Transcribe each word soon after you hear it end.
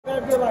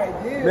feel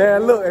like this.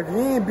 Man, look, if you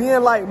ain't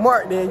being like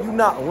Mark, then you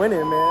not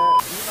winning, man.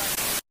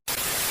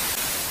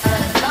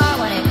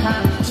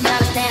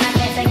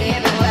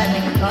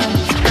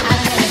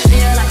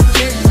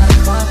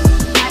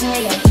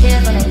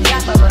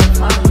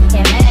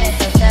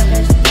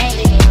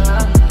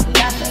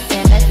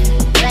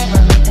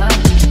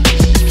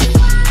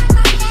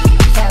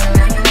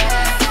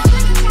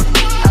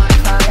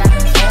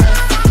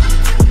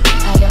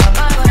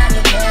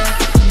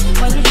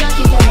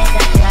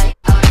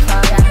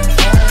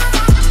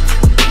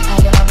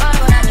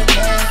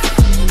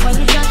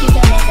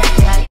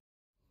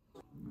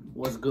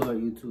 What's good,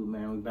 YouTube,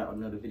 man? We back with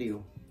another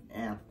video,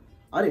 and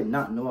I did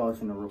not know I was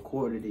gonna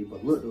record today,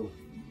 but look though,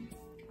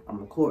 I'm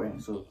recording,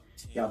 so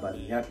y'all about to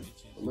be happy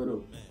a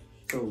little.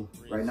 So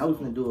right now we're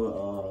gonna do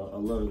a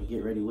little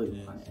get ready with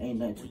me. Like, ain't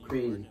nothing too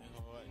crazy.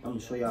 I'm gonna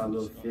show y'all a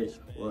little fit,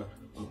 or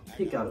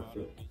pick out a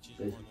fit,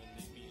 basically.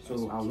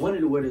 So I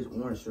wanted to wear this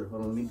orange shirt.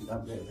 Hold on, let me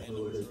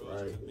wear this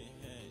right here.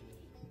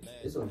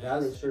 It's a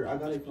valid shirt. I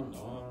got it from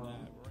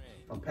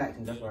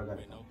Paxton. That's where I got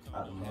it from,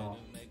 out the mall.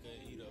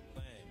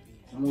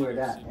 I'm gonna wear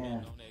that,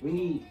 and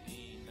we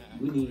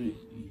need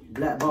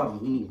black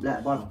bottoms. We need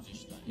black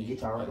bottoms to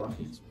get y'all right. Watch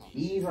this.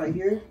 These right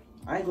here,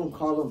 I ain't gonna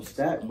call them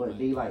stacked, but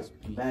they like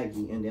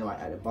baggy, and then like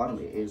at the bottom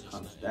it is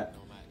kind of stacked.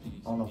 I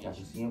don't know if y'all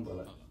can see them, but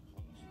like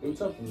they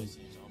tough to me.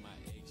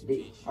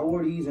 I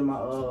wore these in my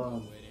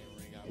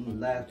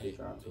last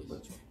picture I took,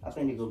 but I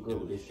think they go good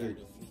with this shirt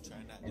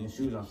and the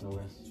shoes I'm gonna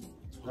wear.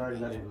 I already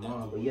got it in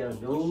mind, but yeah,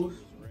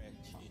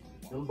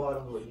 them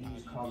bottoms with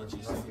these colors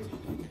right here.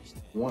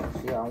 Once,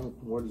 yeah, I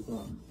wore these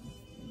one.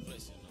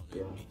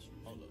 Yeah.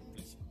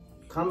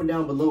 Comment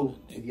down below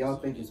if y'all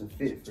think it's a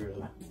fit for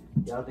real.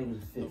 Y'all think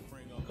it's a fit.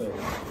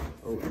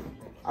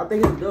 I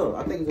think it's a dub.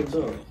 I think it's a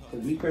dub.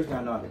 Cause me personally,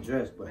 I know how to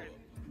dress, but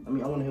I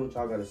mean, I want to hear what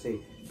y'all gotta say.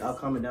 Y'all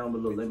comment down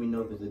below. Let me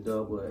know if it's a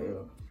dub or a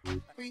L.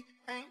 We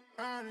ain't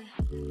running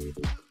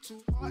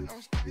too hard,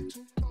 don't stay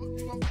too cold.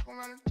 You gon' fuck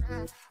around the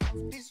town.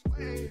 This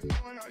way,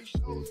 doing all these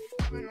shows.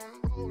 I've been on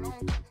the road, I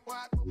don't care where I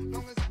go,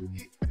 long as I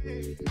get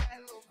paid. That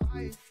little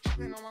vibe, she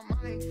been on my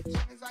mind. As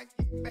soon as I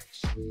get back,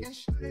 she can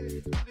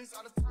shred. Do this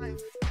all the time,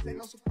 this ain't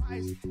no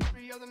surprise.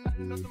 Every other night,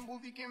 another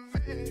movie get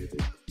made.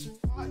 Too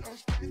hard, don't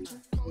stay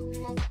too cold. You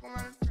gon' fuck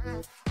around the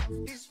town.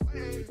 This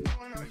way,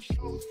 doing all these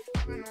shows.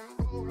 I've been on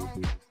the road, I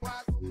don't care where I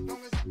go,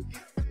 long as I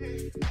get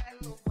paid. That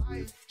little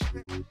vibe,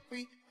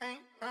 we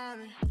ain't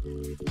running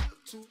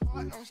too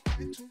hard, don't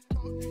stay too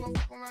cold. You gon'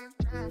 fuck around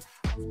the town.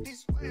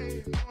 This way,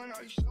 doing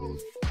all these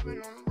shows. I've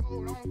been on the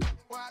road, I don't care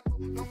where I go,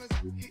 long as I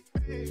get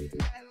paid.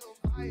 That little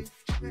vibe,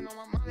 she been on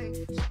my mind.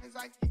 As soon as I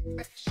get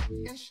back, she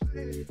can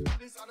shred. Do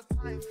this all the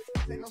time,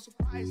 this ain't no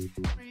surprise.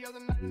 Every other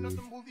night,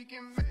 another movie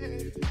get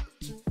made.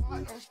 Too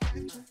hard, don't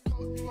stay too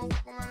cold. You gon'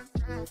 fuck around the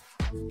town.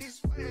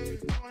 This way,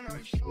 doing all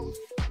these shows.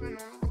 I've been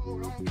on the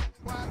road, I don't care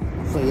where I go.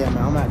 So yeah,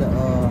 man, I'm at the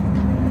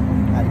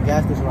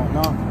gas station right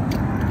now.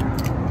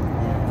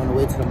 On the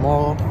way to the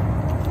mall.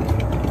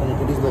 Gonna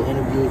do these little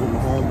interviews with my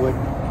homeboy.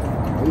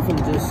 And we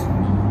finna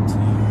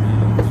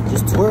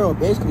just twirl,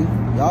 basically.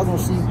 Y'all gonna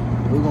see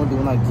what we're gonna do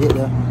when I get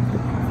there.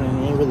 We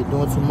ain't really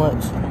doing too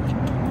much.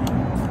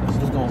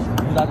 Just gonna do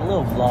like a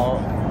little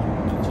vlog.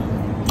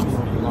 It's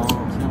gonna be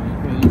long, it's gonna be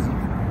crazy.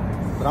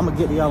 But I'm gonna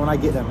get to y'all when I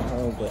get there, my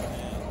homeboy.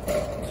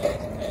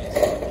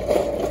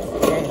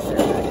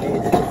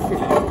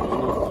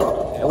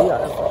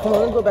 Come on,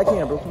 let's go back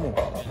in, bro. Come on.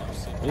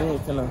 We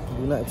ain't finna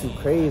do nothing too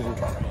crazy.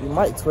 We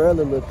might twirl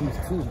a little piece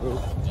too, bro.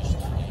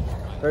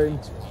 Heard me?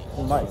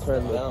 We might twirl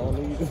a little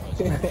piece.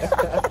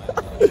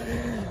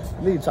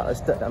 Nigga trying to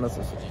step down on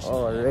some shit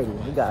already.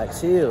 We gotta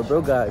chill,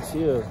 bro. Gotta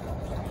chill.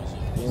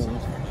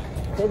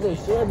 KJ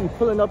should be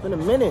pulling up in a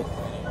minute.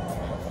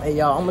 Hey,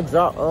 y'all, I'm gonna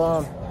drop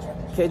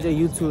KJ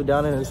YouTube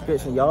down in the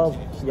description. Y'all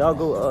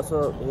go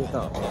sub his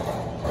account.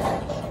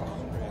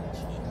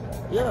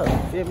 Yeah,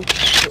 feel me?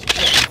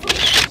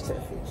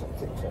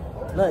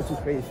 Nothing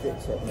too crazy fit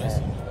check, man.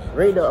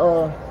 Rate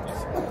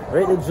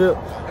the drip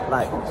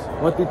like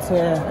 1 through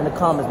 10 in the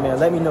comments, man.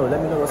 Let me know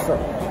what's up.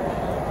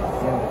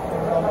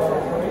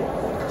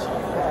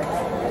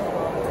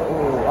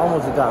 Oh, I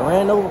almost got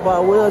ran over by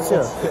a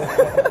wheelchair. I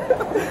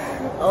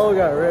almost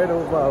got ran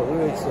over by a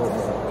wheelchair,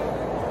 man.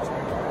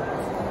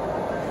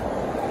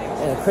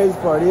 And the crazy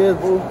part is,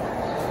 boo,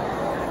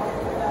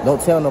 don't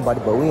tell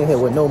nobody, but we ain't here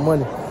with no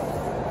money.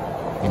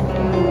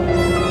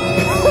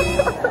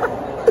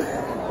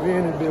 We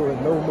in the deal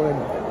with no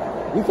money.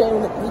 We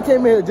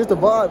came here just to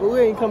buy, but we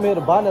ain't come here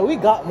to buy no. We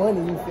got money,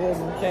 you feel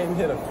me? We came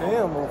here to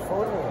film on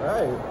photo,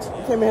 right?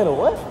 You came here to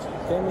what?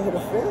 Came here to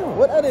film.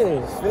 What that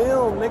is?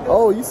 Film, nigga.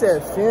 Oh, you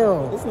said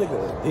film. This nigga a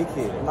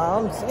dickhead. Nah,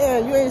 I'm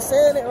saying, you ain't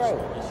saying it right.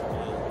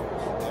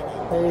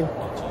 Hey.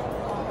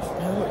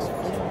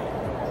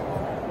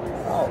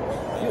 Oh,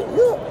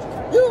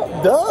 you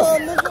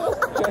dumb, nigga.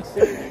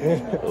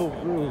 Oh,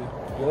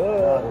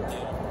 bro.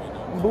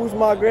 Boost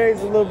my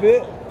grades a little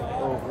bit.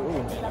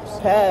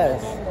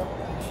 Pass.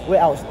 We're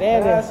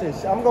outstanding. Pass.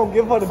 I'm gonna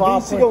give her the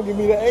B. She gonna give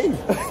me the A.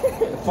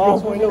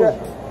 5.0.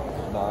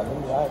 Nah, let me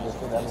just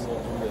put that in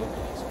there.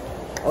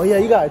 Oh yeah,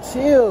 you gotta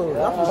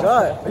chill. I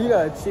forgot. You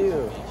gotta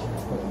chill.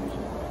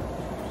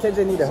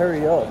 KJ need to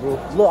hurry up, bro.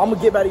 Look, I'm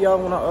gonna get back to y'all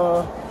when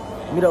I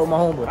meet up with my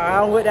homeboy.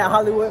 I'm with that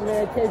Hollywood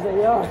man,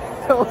 KJ, y'all.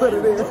 Know what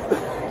it is.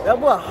 That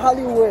boy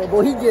Hollywood,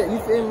 bro. He get, you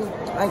feel me?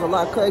 I ain't gonna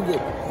lie, cuz get,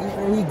 you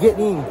feel me? He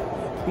getting in.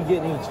 He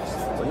getting in.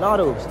 But nah,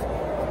 though.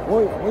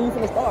 When you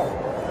finna start?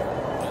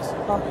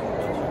 Huh?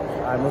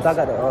 Alright, most I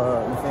got the,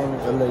 you feel me?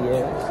 The little,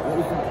 yeah.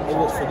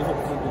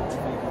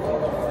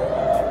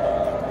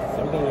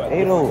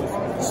 Hey, though.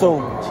 So,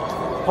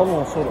 hold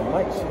on, so the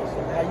mic shit.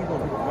 How you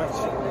gonna do the mic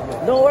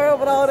shit? Don't worry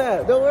about all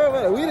that. Don't worry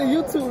about it. We the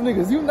YouTube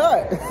niggas. You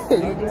not.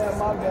 Yeah,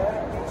 my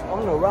bad.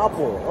 I'm the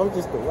rapper. I'm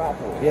just the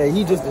rapper. Yeah,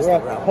 he just the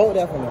rapper. Hold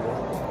that for me,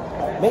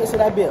 bro. Make sure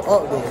that bit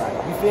up there.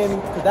 Like, you feel me?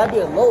 Because that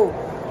bit low.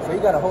 So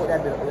you got to hold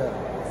that bit up there.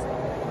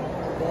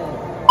 Damn.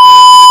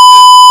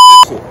 This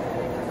shit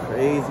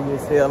crazy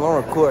as hell. I'm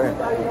recording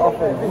off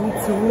of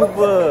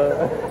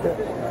YouTuber.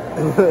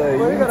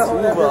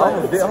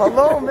 YouTuber. Hold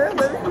on, man.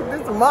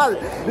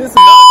 This is my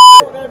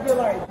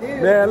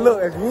man,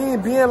 look, if you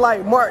ain't being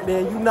like Mark,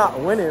 then you not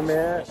winning,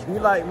 man. Be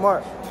like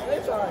Mark. They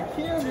trying to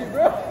kill me,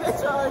 bro. They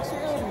trying to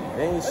kill me.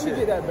 They ain't shit. Let me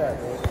get that back,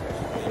 bro.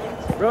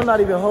 Bro, not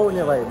even holding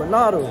it like, but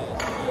nah, though. I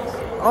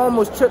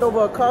almost tripped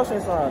over a caution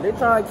sign. They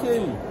trying to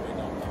kill you.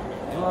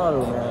 Nah,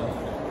 though, man.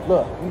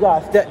 Look, you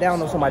gotta step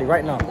down on somebody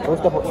right now. Go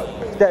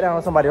step down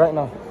on somebody right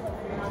now.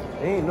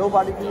 Ain't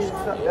nobody can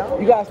step down.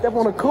 You gotta step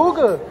on a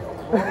cougar.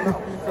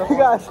 You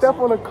gotta step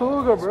on a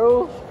cougar,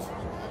 bro.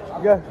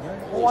 Yeah.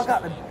 Oh, I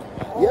got the.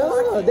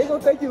 Yeah, they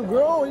gonna think you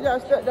grown. You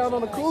gotta step down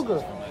on the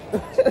cougar.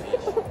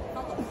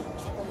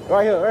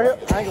 Right here, right here.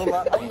 I ain't gonna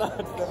lie. I'm not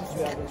stepping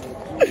down.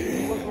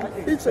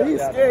 He's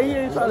scared. He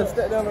ain't trying to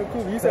step down on the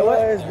cougar. You said what?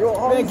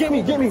 Man, get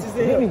me.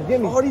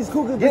 All these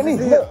cougars. Get me.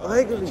 Look,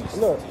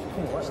 look.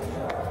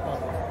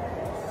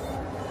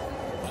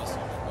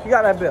 You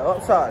got that bit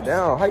upside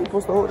down. How you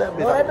supposed to hold that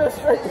bit? That bit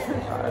straight.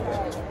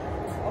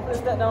 I'm gonna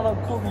step down on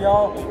the cougar,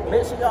 y'all.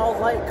 Make sure y'all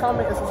like,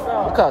 comment, and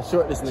subscribe. Look how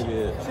short this nigga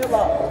is. Chill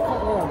out, bro.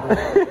 Come on, bro.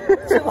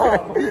 Chill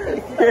out, bro.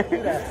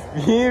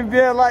 You ain't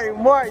been like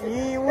Mark. You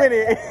ain't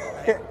winning.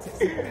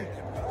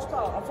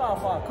 I'm trying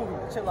to find cougar.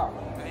 Chill out.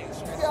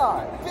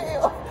 God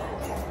damn.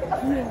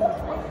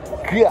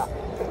 Yeah.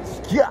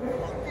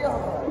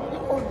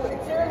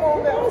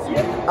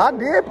 I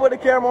did put the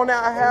camera on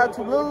that. I had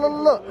to.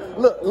 Look.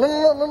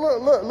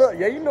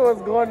 Yeah, you know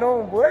what's going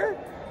on, boy.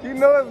 You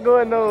know what's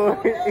going on.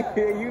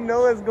 You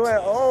know what's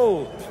going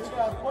on.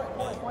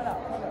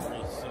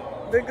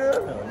 Nigga.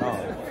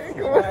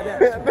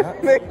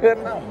 Nigga,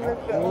 no.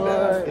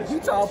 You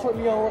trying to put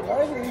me on.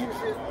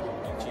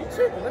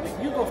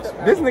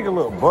 This nigga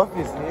look buff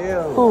as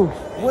hell. Who?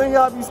 When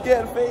y'all be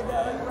scared to fade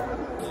down?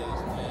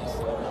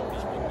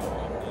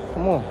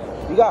 Come on.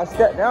 You gotta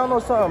step down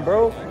on something,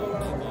 bro.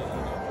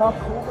 Huh?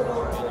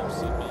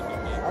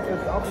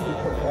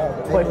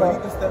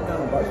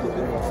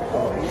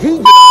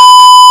 He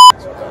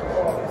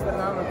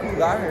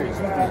I heard you.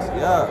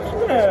 Yeah.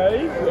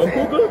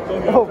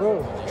 Yeah, oh, bro.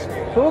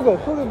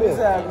 Cougar this.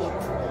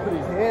 Put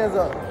his hands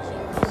up.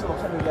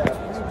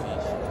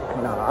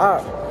 Nah,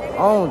 I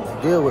don't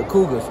deal with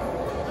cougars.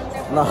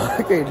 Nah,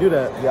 I can't do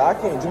that. Yeah, I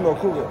can't do no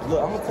cougar.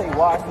 Look, I'm gonna tell you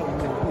why I can't do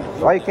no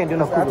cougar. Why you can't do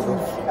no cougar, bro?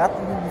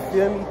 After you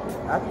feel me?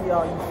 After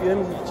y'all, you feel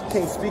me? You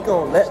can't speak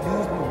on let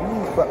these be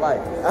views, but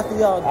like, after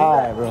y'all do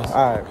that. Bro.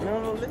 Alright. You know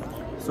what I'm saying?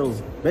 So,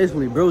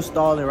 basically, bro's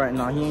stalling right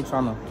now. He ain't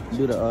trying to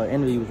do the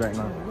interviews right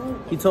now.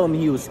 He told me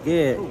he was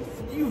scared.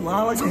 You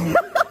lying?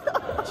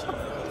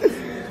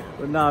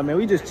 But nah, man,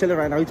 we just chilling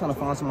right now. We trying to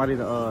find somebody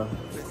to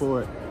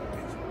record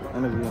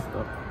interview and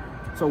stuff.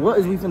 So what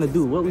is we finna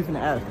do? What we finna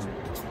ask?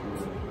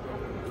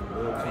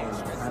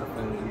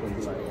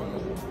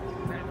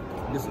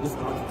 This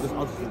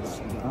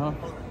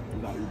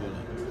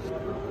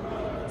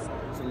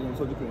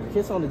so you can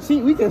kiss on the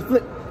cheek. We can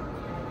flip.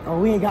 Oh,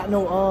 we ain't got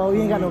no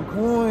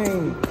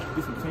coin.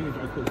 Get some change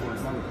right quick.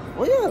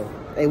 Oh yeah.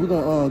 Hey, we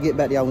gonna get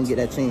back to y'all when we get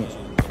that change.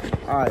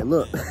 All right,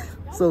 look.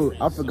 So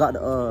I forgot to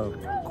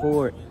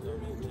record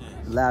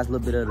the last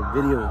little bit of the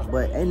video,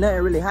 but ain't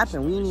nothing really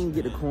happened. We didn't even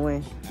get the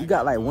coin. We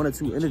got like 1 or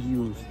 2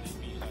 interviews.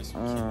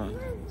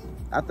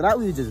 After that,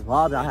 we was just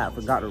vibing. I had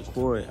forgot to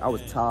record. I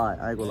was tired.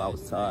 I ain't gonna lie, I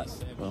was tired.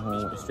 Went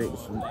home, went straight to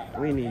sleep.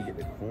 We didn't even get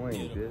the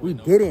coin, dude. We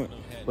didn't.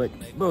 But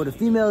bro, the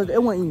females,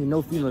 there wasn't even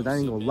no females. I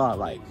ain't gonna lie.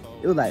 Like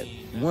it was like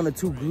 1 or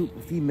 2 group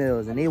of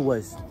females, and they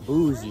was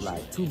bougie,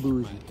 like too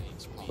bougie.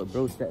 But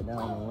bro stepped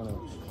down on one of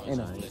them.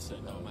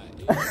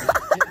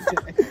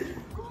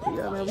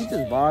 Yeah, man, we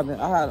just vibing.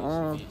 I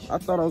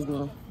thought I was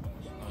gonna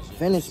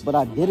finish, but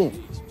I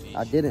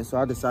didn't. So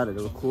I decided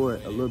to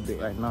record a little bit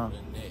right now.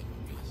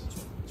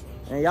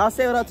 And y'all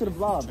say what up to the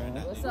vlog,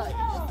 man. What's up?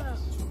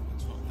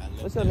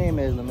 What's your name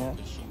is, man?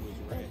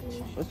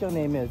 What's your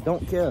name is?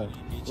 Don't care.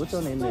 What's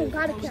your name is?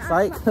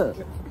 Psych.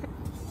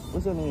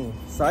 What's your name?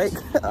 Psych.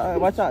 Alright,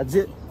 watch out,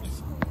 Jit.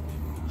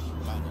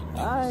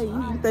 Alright,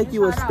 you think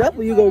you a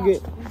stepper, you go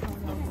get.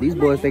 These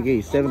boys think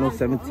he's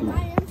 7072.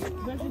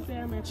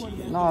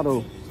 Nah,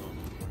 though.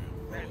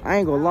 I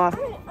ain't gonna lie.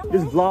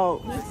 This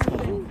vlog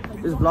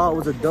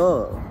was a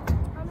dub.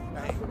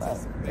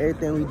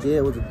 Everything we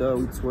did was a dub.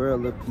 We twirled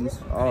a little piece,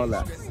 all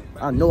that.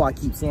 I know I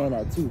keep saying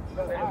that too.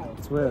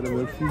 Twirled a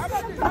little piece.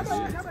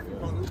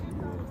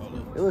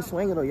 It was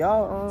swinging though.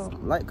 Y'all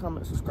like,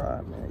 comment,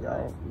 subscribe, man.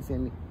 Y'all, you feel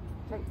me?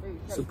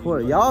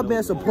 Support. Y'all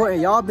been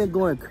supporting. Y'all been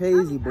going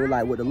crazy, bro.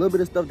 Like with a little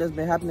bit of stuff that's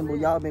been happening, bro.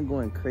 Y'all been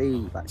going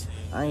crazy. Like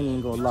I ain't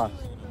even gonna lie.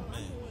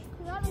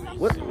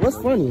 What's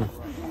funny?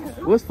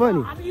 What's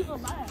funny?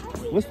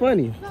 What's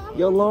funny?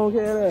 Your long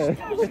hair ass.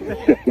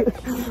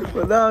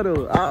 But no,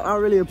 though, I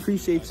really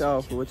appreciate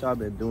y'all for what y'all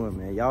been doing,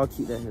 man. Y'all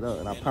keep that shit up,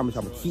 and I promise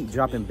I'm gonna keep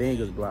dropping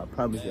bangers, bro. I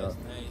promise y'all,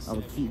 I'm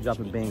gonna keep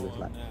dropping bangers.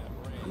 Like,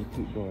 I'm gonna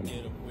keep doing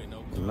it.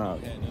 Nah.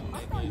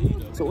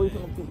 So what you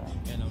gonna do now?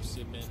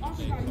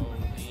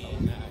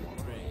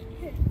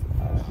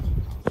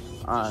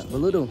 Alright, but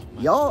little,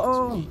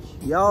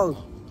 y'all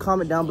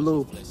comment down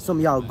below some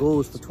of y'all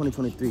goals for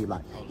 2023.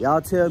 Like,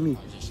 y'all tell me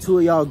 2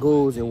 of y'all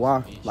goals and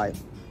why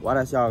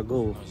that's y'all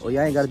goal. Or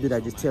y'all ain't gotta do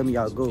that, just tell me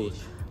y'all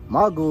goals.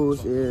 My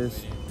goals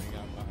is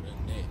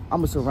I'm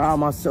gonna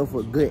surround myself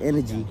with good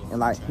energy and,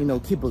 like, you know,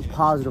 keep a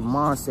positive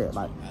mindset,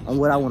 like, on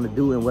what I wanna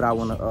do and what I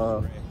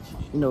wanna,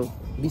 you know,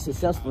 be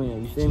successful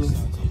in, you feel me?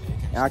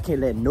 And I can't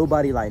let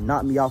nobody, like,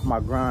 knock me off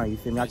my grind, you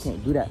feel me? I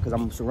can't do that because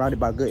I'm surrounded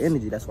by good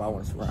energy. That's why I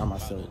want to surround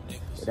myself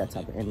with that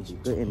type of energy.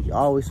 Good energy.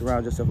 Always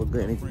surround yourself with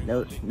good energy.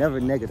 Never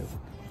negative.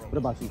 What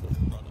about you, bro?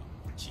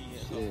 Shit,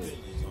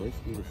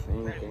 basically the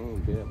same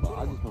thing, there, but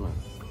I just want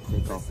to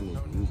take off from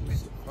his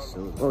music.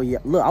 So, oh, yeah.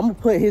 Look, I'm going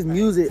to put his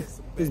music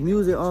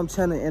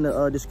channel in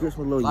the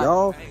description below. Like,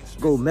 y'all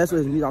go mess with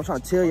his music. I'm trying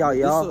to tell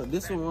y'all.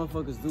 This what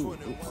motherfuckers do.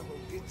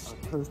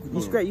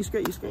 You straight.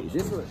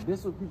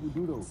 This what people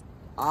do though.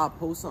 I'll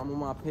post something on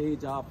my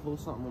page, I'll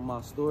post something on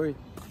my story,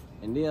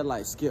 and they'll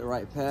like skip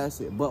right past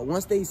it. But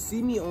once they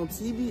see me on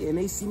TV and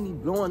they see me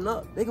blowing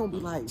up, they gonna be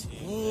like,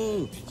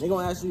 dang. They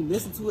gonna actually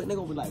listen to it and they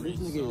gonna be like, this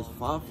nigga is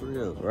fire for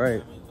real.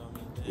 Right.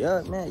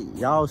 Yeah, man,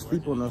 y'all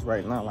sleep on us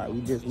right now. Like,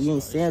 we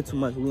ain't saying too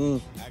much. We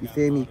ain't, you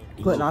feel me,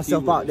 putting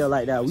ourselves out there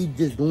like that. We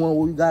just doing what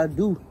we gotta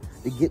do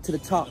to get to the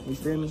top, you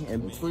feel me?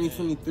 And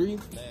 2023,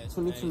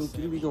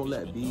 we gonna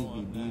let bees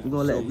be bees. We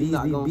gonna let bees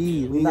be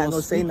bees. We not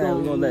gonna say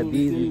nothing. We gonna let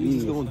bees be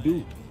bees. We gonna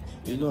do.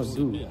 We gonna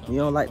do. We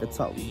don't like the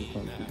talk. We just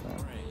gonna keep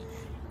on.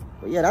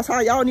 But yeah, that's how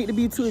y'all need to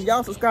be too. If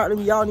y'all subscribe to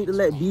me, y'all need to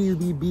let bees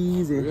be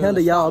bees and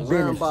handle y'all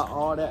business. About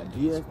all that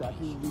BS that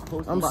people be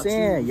posting. I'm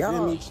saying,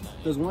 y'all,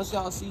 because once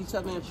y'all see each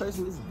other in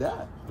person, it's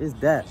that. It's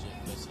that.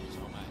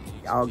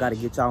 Y'all gotta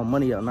get y'all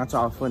money up, not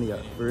y'all funny up,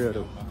 for real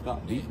though.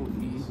 Stop beef with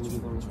these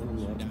niggas on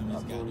the internet.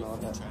 Stop doing all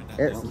that.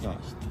 Excellent.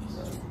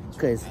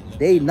 Cause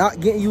they not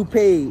getting you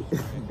paid.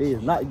 They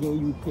is not getting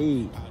you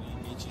paid.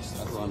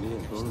 That's what I mean,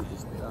 bro. We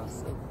just stay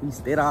ourselves. We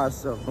stay to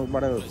ourselves,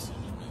 nobody else.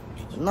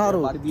 No,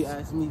 everybody be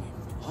asking me,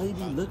 why you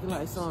be looking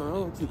like something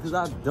wrong with you? Cause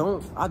I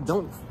don't,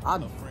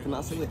 can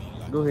I say it?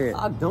 Go ahead.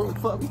 I don't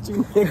fuck with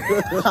you,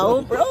 nigga.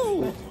 Oh,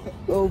 bro.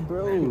 Oh,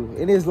 bro.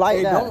 And it's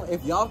like that.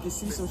 If y'all can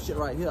see some shit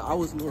right here, I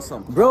was eating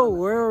some. Bro,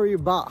 worry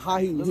about how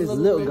his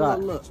lip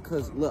got. Look,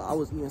 cause look, I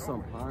was eating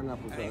some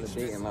pineapples the other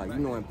day, and like, you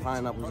know, in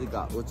pineapples, it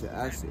got ultra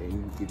acid,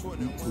 and if you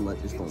eat too much,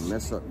 it's gonna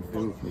mess up, you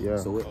feel me? Yeah.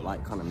 So it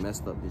like kind of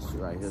messed up this shit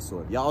right here.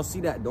 So if y'all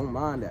see that, don't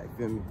mind that, you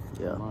feel me?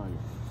 Yeah. Don't mind it.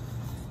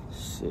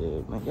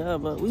 Shit, man. Yeah,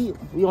 but we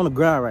on the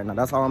ground right now.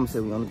 That's all I'm gonna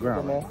say. We on the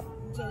ground, man.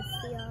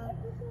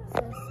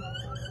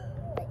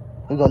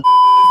 We gonna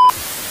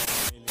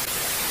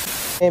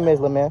hey, Miss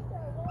little man.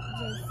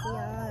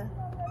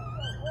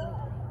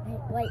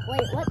 Wait,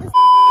 what the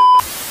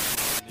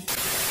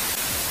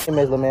Hey,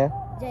 Miss little man.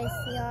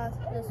 JCR,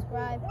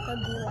 subscribe to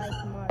Be Like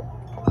Mark.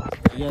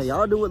 Yeah,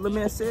 y'all do what little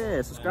man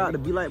said. Subscribe to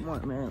Be Like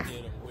Mark, man.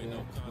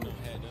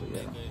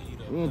 Yeah.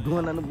 We ain't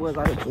doing nothing, boys,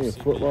 out here playing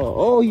football.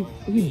 Oh, he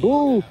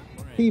boo.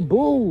 He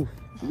boo.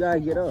 You gotta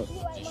get up.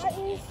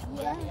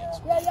 Yeah.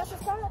 Yeah, y'all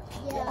subscribe?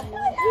 Yeah.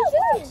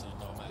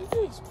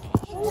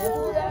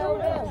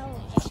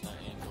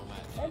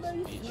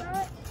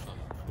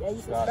 You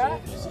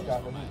subscribe?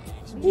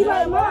 Be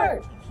Like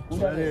Mark. Who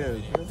that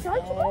is?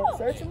 Search him out.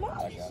 Search him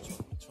out.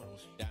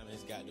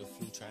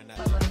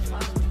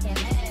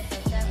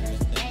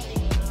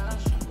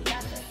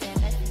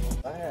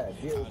 I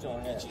had did what y'all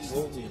had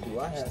told me to do.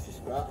 I had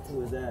subscribed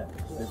to his ass.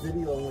 The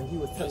video when he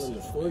was telling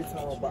the story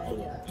time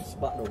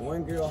about the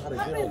one girl, how the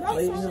girl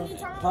played him.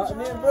 Popped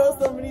me, bro,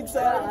 so many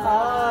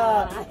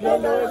times. No,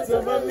 it's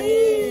for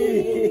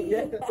me.